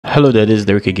Hello there, this is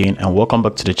Derek again and welcome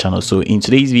back to the channel. So in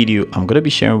today's video I'm going to be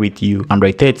sharing with you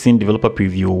Android 13 developer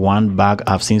preview 1 bug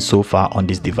I've seen so far on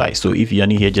this device. So if you're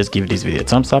new here, just give this video a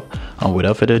thumbs up, and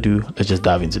without further ado, let's just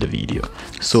dive into the video.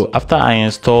 So after I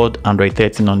installed Android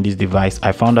 13 on this device,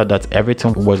 I found out that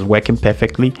everything was working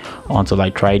perfectly until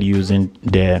I tried using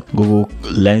the Google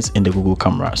Lens in the Google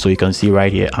camera. So you can see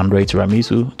right here Android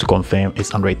Tiramisu to confirm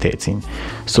it's Android 13.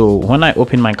 So when I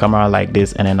open my camera like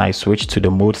this and then I switch to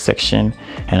the mode section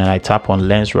and then I tap on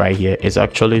lens right here, it's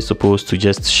actually supposed to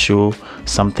just show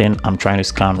something I'm trying to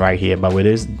scan right here, but with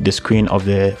this the screen of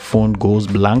the phone goes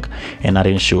blank and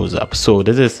nothing shows up. So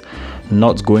this is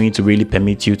not going to really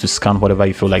permit you to scan whatever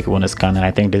you feel like you want to scan, and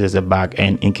I think this is a bug.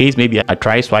 And in case maybe I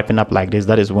try swiping up like this,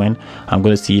 that is when I'm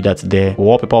going to see that the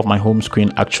wallpaper of my home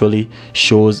screen actually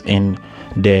shows in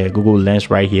the Google Lens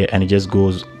right here, and it just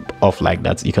goes off like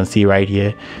that. You can see right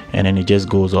here, and then it just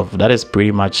goes off. That is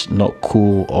pretty much not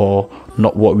cool or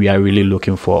not what we are really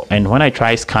looking for. And when I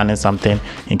try scanning something,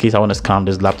 in case I want to scan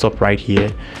this laptop right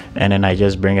here, and then I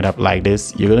just bring it up like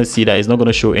this, you're gonna see that it's not going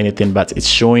to show anything, but it's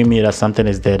showing me that something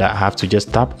is there that I have to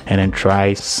just tap and then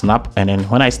try snap. And then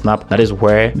when I snap, that is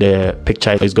where the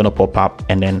picture is going to pop up,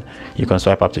 and then you can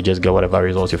swipe up to just get whatever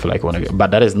results you feel like you want to get.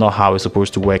 But that is not how it's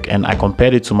supposed to work. And I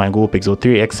compared it to my Google Pixel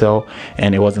 3 XL,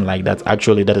 and it wasn't like that.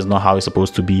 Actually, that is not how it's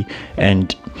supposed to be.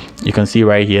 And you can see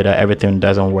right here that everything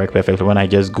doesn't work perfectly. When I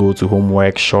just go to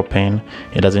homework, shopping,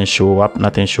 it doesn't show up,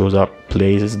 nothing shows up.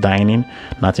 Places, dining,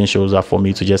 nothing shows up for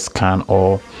me to just scan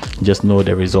or just know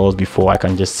the results before I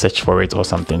can just search for it or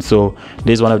something. So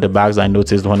this is one of the bugs I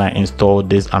noticed when I installed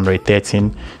this Android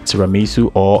 13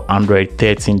 Tiramisu or Android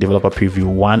 13 developer preview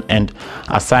 1. And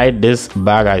aside this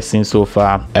bug I've seen so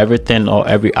far, everything or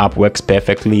every app works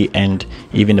perfectly, and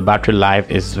even the battery life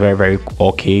is very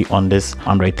okay on this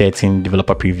Android 13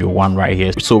 developer preview 1 right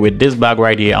here. So with this bug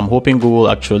right here, I'm hoping Google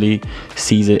actually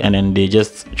sees it and then they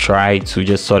just try to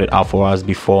just sort it out for us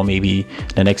before maybe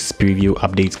the next preview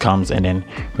update comes, and then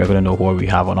we're going to know what we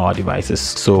have on our devices.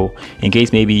 So in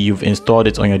case maybe you've installed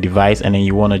it on your device and then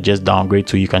you want to just downgrade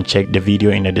to, you can check the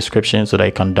video in the description so that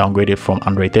you can downgrade it from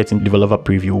Android 13 developer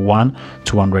preview 1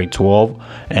 to Android 12.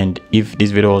 And if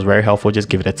this video was very helpful, just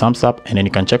give it a thumbs up, and then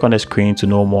you can check on the screen to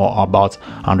know more about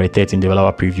Android 13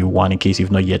 developer preview 1 in case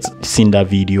you've not yet seen that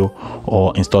video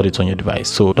or installed it on your device.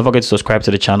 So don't forget to subscribe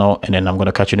to the channel, and then I'm going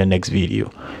to catch you in the next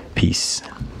video. Peace.